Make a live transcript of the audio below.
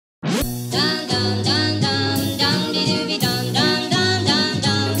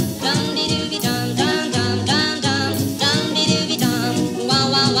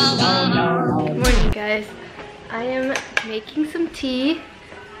making some tea,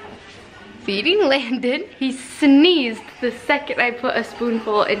 feeding Landon. He sneezed the second I put a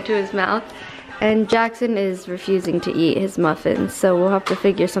spoonful into his mouth. And Jackson is refusing to eat his muffins, so we'll have to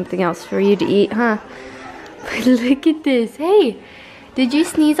figure something else for you to eat, huh? But look at this. Hey, did you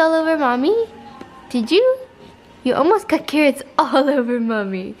sneeze all over mommy? Did you? You almost got carrots all over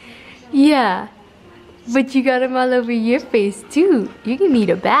mommy. Yeah. But you got them all over your face too. You can need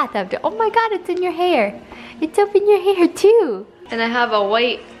a bath after. Oh my god, it's in your hair. It's up in your hair too. And I have a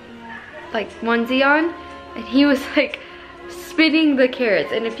white like onesie on, and he was like spitting the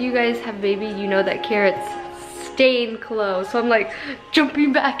carrots. And if you guys have baby, you know that carrots stain clothes. So I'm like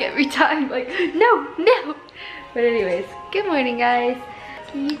jumping back every time, like no, no. But anyways, good morning guys.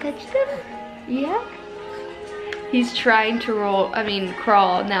 Can you touch them? Yeah? He's trying to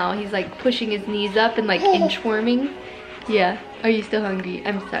crawl now. He's like pushing his knees up and like inchworming. Yeah. Are you still hungry?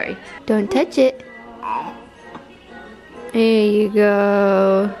 I'm sorry. Don't touch it. There you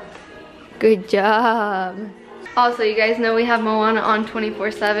go. Good job. Also, you guys know we have Moana on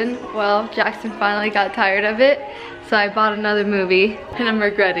 24/7. Well, Jackson finally got tired of it, so I bought another movie and I'm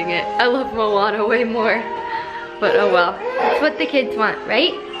regretting it. I love Moana way more. But oh well. It's what the kids want,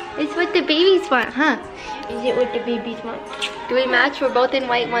 right? It's what the babies want, huh? Is it what the babies want? Do we match? We're both in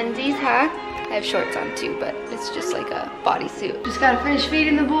white onesies, huh? I have shorts on too, but it's just like a bodysuit. Just gotta finish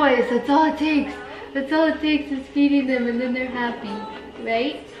feeding the boys. That's all it takes. That's all it takes is feeding them and then they're happy.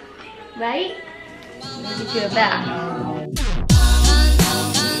 Right? Right? Maybe to a bath.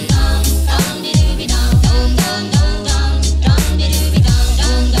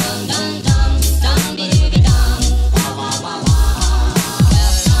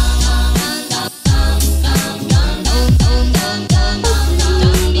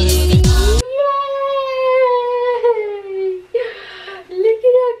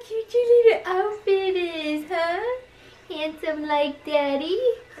 Like daddy.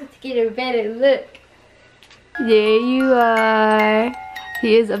 Let's get a better look. There you are.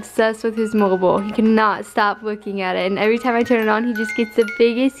 He is obsessed with his mobile. He cannot stop looking at it, and every time I turn it on he just gets the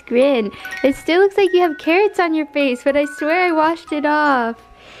biggest grin. It still looks like you have carrots on your face, but I swear I washed it off.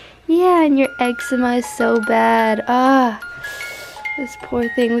 Yeah, and your eczema is so bad. Ah, this poor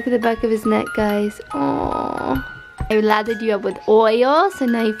thing. Look at the back of his neck, guys. Oh, I lathered you up with oil, so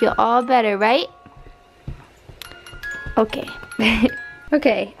now you feel all better, right? Okay.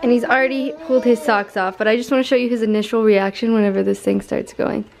 Okay, and he's already pulled his socks off, but I just want to show you his initial reaction whenever this thing starts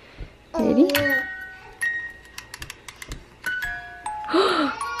going. Ready?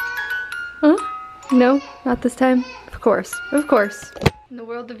 Huh? No, not this time. Of course, of course. In the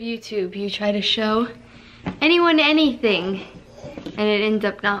world of YouTube, you try to show anyone anything, and it ends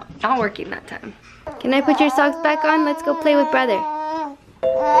up not working that time. Can I put your socks back on? Let's go play with brother.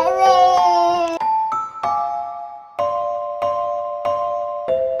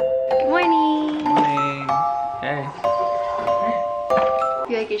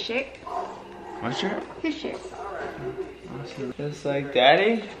 You like his shirt? What shirt? His shirt. Awesome. Just like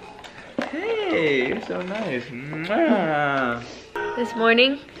daddy? Hey, you're so nice. Mwah. This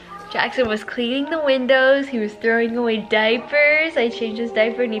morning, Jackson was cleaning the windows. He was throwing away diapers. I changed his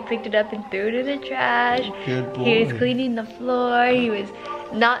diaper and he picked it up and threw it in the trash. Good boy. He was cleaning the floor. He was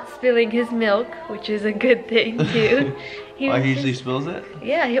not spilling his milk, which is a good thing too. He usually spills it?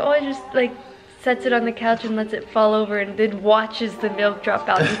 Yeah, he always just like sets it on the couch and lets it fall over and then watches the milk drop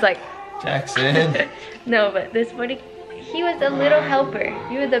out. He's like, Jackson. No, but this morning, he was a little helper.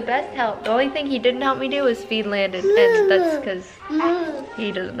 You were the best help. The only thing he didn't help me do was feed Landon, and that's because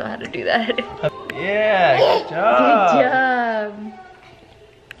he doesn't know how to do that. Yeah, good job.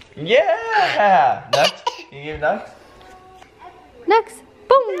 Good job. Yeah. Nuts? Can you give nuts? Nuts.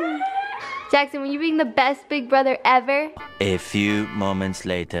 Boom. Jackson, were you being the best big brother ever? A few moments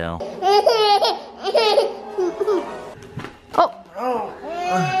later. Oh.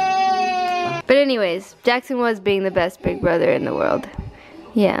 But anyways, Jackson was being the best big brother in the world.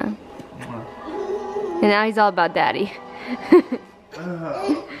 Yeah. And now he's all about daddy.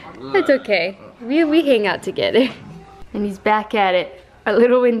 It's okay. We hang out together. And he's back at it. Our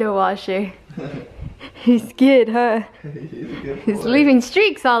little window washer. He's good, huh? He's leaving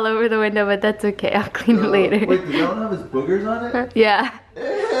streaks all over the window, but that's okay. I'll clean it later. Wait, does that one have his boogers on it? Yeah.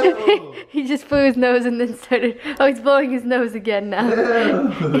 He just blew his nose and then started. Oh, he's blowing his nose again now.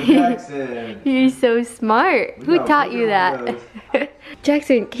 Jackson. You're so smart. Who taught you that?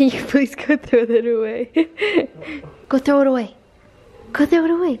 Jackson, can you please go throw that away? Go throw it away. Go throw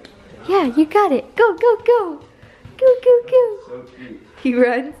it away. Yeah, you got it. Go, go, go. Go, go, go. So cute. He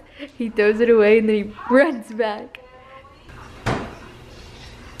runs, he throws it away, and then he runs back.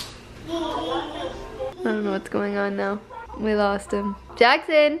 I don't know what's going on now. We lost him.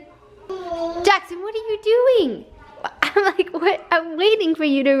 Jackson! Jackson, what are you doing? I'm like, what? I'm waiting for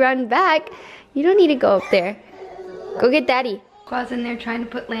you to run back. You don't need to go up there. Go get daddy. Khoa's in there trying to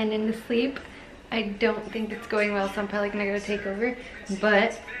put Landon to sleep. I don't think it's going well, so I'm probably gonna go take over.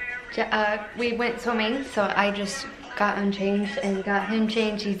 But we went swimming, so I just got unchanged and got him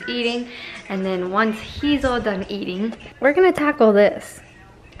changed. He's eating, and then once he's all done eating, we're gonna tackle this.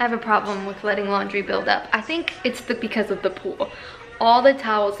 I have a problem with letting laundry build up. I think it's because of the pool. All the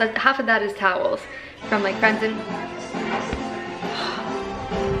towels, half of that is towels from like friends and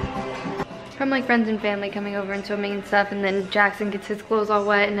family coming over and swimming and stuff, and then Jackson gets his clothes all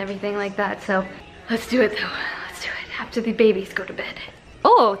wet and everything like that. So let's do it though. Let's do it after the babies go to bed.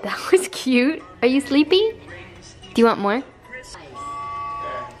 Oh, that was cute. Are you sleepy? Do you want more?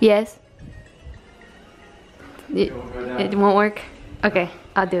 Yes. It won't work? Okay,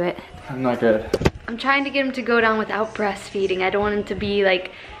 I'll do it. I'm not good. I'm trying to get him to go down without breastfeeding. I don't want him to be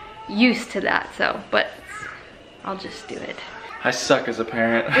like used to that, so, but I'll just do it. I suck as a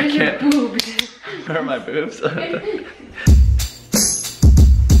parent. Where's your boobs? Where are my boobs? The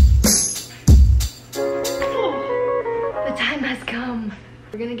time has come.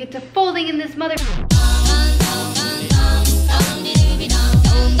 We're gonna get to folding in this mother.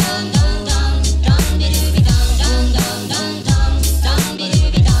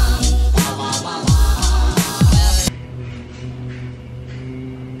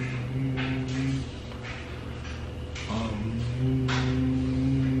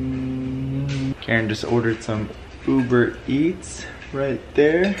 Karen just ordered some Uber Eats right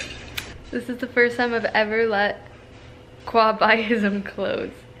there. This is the first time I've ever let Khoa buy his own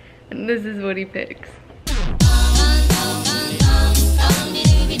clothes. And this is what he picks.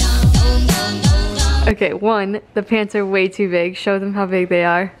 Okay, one, the pants are way too big. Show them how big they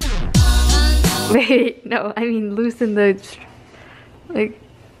are. Wait, no, I mean loosen the, like,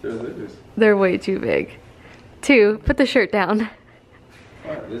 They're loose. they're way too big. Two, put the shirt down.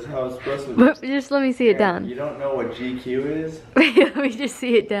 What? This is how it's supposed to be. But just let me see it down. You don't know what GQ is? Wait, let me just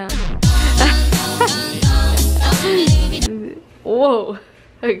see it down. Whoa.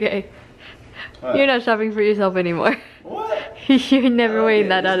 Okay. What? You're not shopping for yourself anymore. What? You're never wearing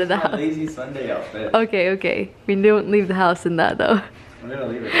that out of the This is house. my lazy Sunday outfit. Okay. We don't leave the house in that though. I'm gonna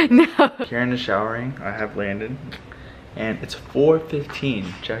leave it. No. Karen is showering. I have Landon. And it's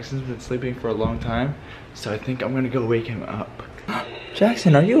 4:15. Jackson's been sleeping for a long time, so I think I'm gonna go wake him up.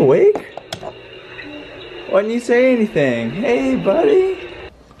 Jackson, are you awake? Why didn't you say anything? Hey, buddy.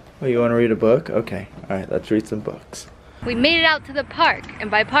 Oh, you want to read a book? Okay. All right, let's read some books. We made it out to the park,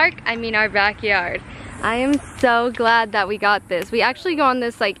 and by park, I mean our backyard. I am so glad that we got this. We actually go on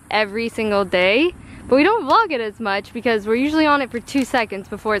this like every single day, but we don't vlog it as much because we're usually on it for 2 seconds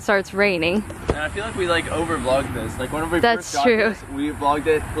before it starts raining. And I feel like we like over-vlogged this. Like whenever we That's first got true. this, we vlogged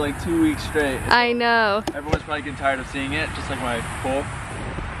it for like 2 weeks straight. I know. Everyone's probably getting tired of seeing it, just like my pool.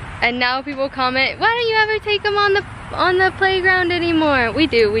 And now people comment, why don't you ever take them on the playground anymore? We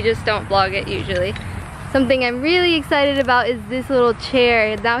do, we just don't vlog it usually. Something I'm really excited about is this little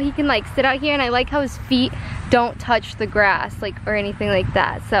chair. Now he can like sit out here, and I like how his feet don't touch the grass like or anything like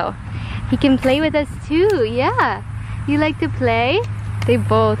that. So he can play with us too, yeah. You like to play? They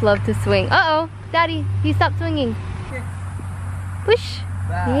both love to swing. Uh-oh, Daddy, he stopped swinging. Push.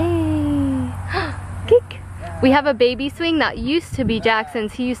 Yay. Kick. We have a baby swing that used to be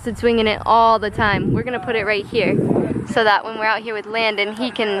Jackson's. He used to swing in it all the time. We're gonna put it right here so that when we're out here with Landon,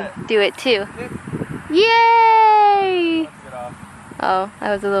 he can do it too. Yay! Oh,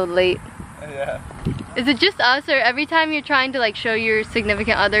 I was a little late. Yeah. Is it just us, or every time you're trying to like show your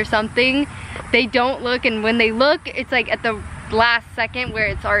significant other something, they don't look, and when they look, it's like at the last second where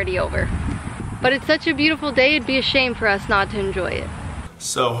it's already over? But it's such a beautiful day, it'd be a shame for us not to enjoy it.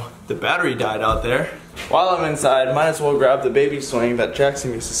 So, the battery died out there. While I'm inside, might as well grab the baby swing that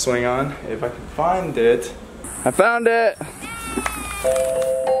Jackson used to swing on, if I can find it. I found it!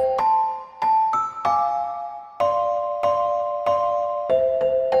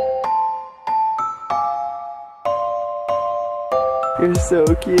 You're so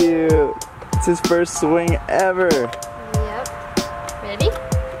cute. It's his first swing ever. Yep. Ready?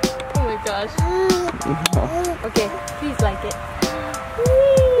 Oh my gosh. Okay, please like it.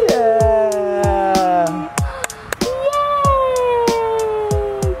 Yeah. Yay!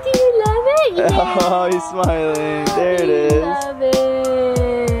 Do you love it? Yeah. Oh, he's smiling. There it is. Love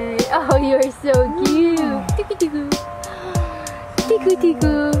it. Oh, you're so cute. Tiku tiku. Tiku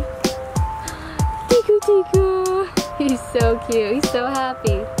tiku. Tiku tiku. He's so cute. He's so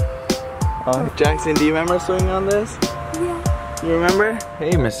happy. Oh, Jackson, do you remember swinging on this? Yeah. You remember?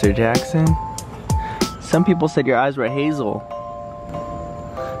 Hey, Mr. Jackson. Some people said your eyes were hazel.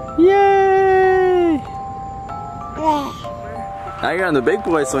 Yay! Now you're on the big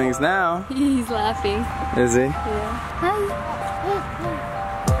boy swings now. He's laughing. Is he? Yeah. Hi.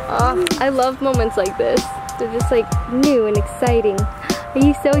 Oh, I love moments like this. They're just like new and exciting. Are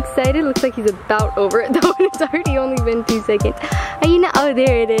you so excited? Looks like he's about over it though. It's already only been 2 seconds. Are you not? Oh,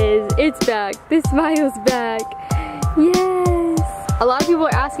 there it is. It's back. The smile's back. Yes. A lot of people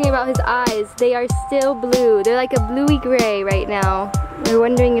are asking about his eyes. They are still blue. They're like a bluey gray right now. They're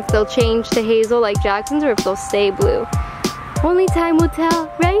wondering if they'll change to hazel like Jackson's or if they'll stay blue. Only time will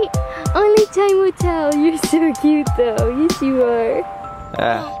tell, right? Only time will tell. You're so cute though. Yes, you are.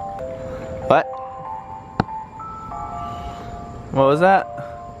 What? What was that?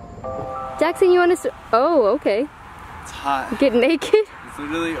 Jackson, you want to? Oh, okay. It's hot. Get naked? It's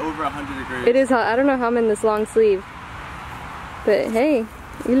literally over 100 degrees. It is hot. I don't know how I'm in this long sleeve. But hey,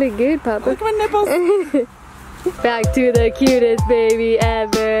 you look good, Papa. Look at my nipples. Back to the cutest baby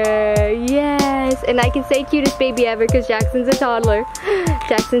ever. Yes. And I can say cutest baby ever because Jackson's a toddler.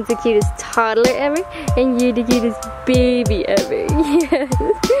 Jackson's the cutest toddler ever. And you're the cutest baby ever. Yes.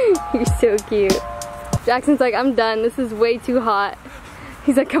 You're so cute. Jackson's like, I'm done. This is way too hot.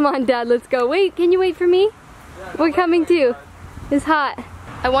 He's like, come on, Dad, let's go. Wait, can you wait for me? We're coming too. It's hot.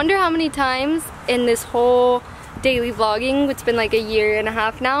 I wonder how many times in this whole daily vlogging, it's been like a year and a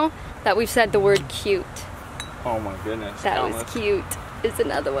half now, that we've said the word cute. Oh my goodness. That was cute. Is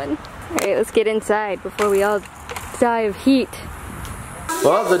another one. Alright, let's get inside before we all die of heat.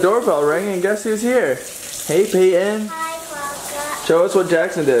 Well, the doorbell rang and guess who's here? Hey, Peyton. Hi, Khoa. Show us what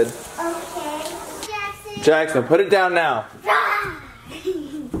Jackson did. Okay. Jackson, put it down now.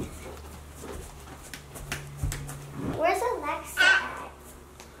 Where's Alexa at?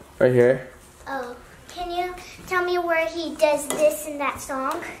 Right here. Oh, can you tell me where he does this in that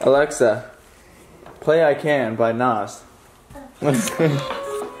song? Alexa, play I Can by Nas. Yeah,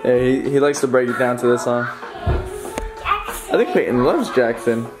 he likes to break it down to this song. Jackson. I think Peyton loves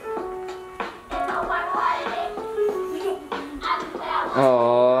Jackson.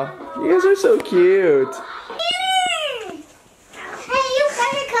 Aww, you guys are so cute. Hey, you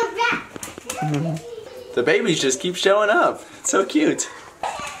better come back. The babies just keep showing up. It's so cute.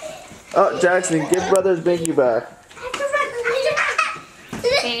 Oh, Jackson, give brother's binky back.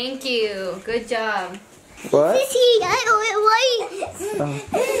 Thank you. Good job. What? Sissy, I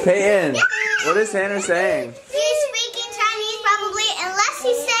Peyton, what is Hannah saying? He's speaking Chinese probably, unless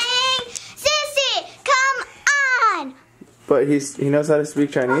he's saying, Sissy, come on. But he knows how to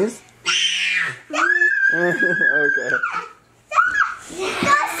speak Chinese? Okay.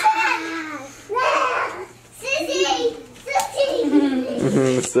 Sissy,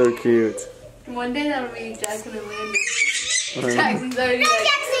 Sissy. So cute. One day that'll be Jackson and Landon. Jackson's already like...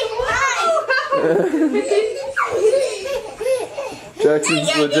 Jackson's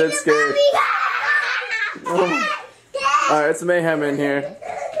legit scared. Alright, it's mayhem in here.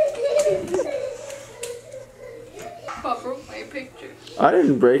 Papa, my picture. I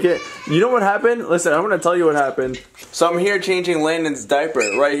didn't break it. You know what happened? Listen, I'm gonna tell you what happened. So I'm here changing Landon's diaper,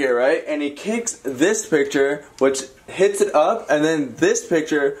 right here, right? And he kicks this picture, which hits it up, and then this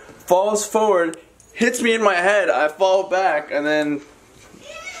picture falls forward, hits me in my head, I fall back, and then,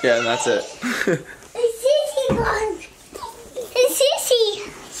 yeah, and that's it. Sissy gone. Sissy.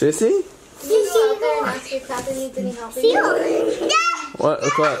 Sissy? Go out there and ask if Papa needs any help. What?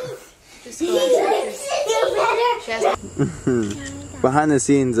 What's what? Just go out. Behind the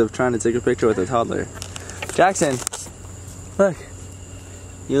scenes of trying to take a picture with a toddler. Jackson, look.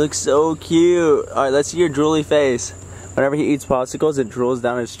 You look so cute. Alright, let's see your drooly face. Whenever he eats popsicles, it drools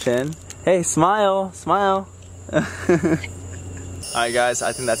down his chin. Hey, smile, smile. Alright guys,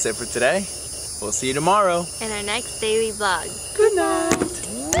 I think that's it for today. We'll see you tomorrow. In our next daily vlog. Good night.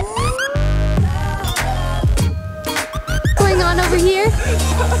 What's going on over here?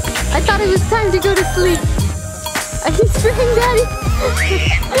 I thought it was time to go to sleep. Are you screaming, Daddy?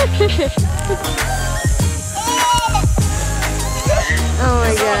 Oh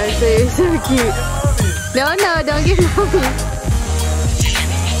my gosh, they're so cute. No, no, don't get mommy.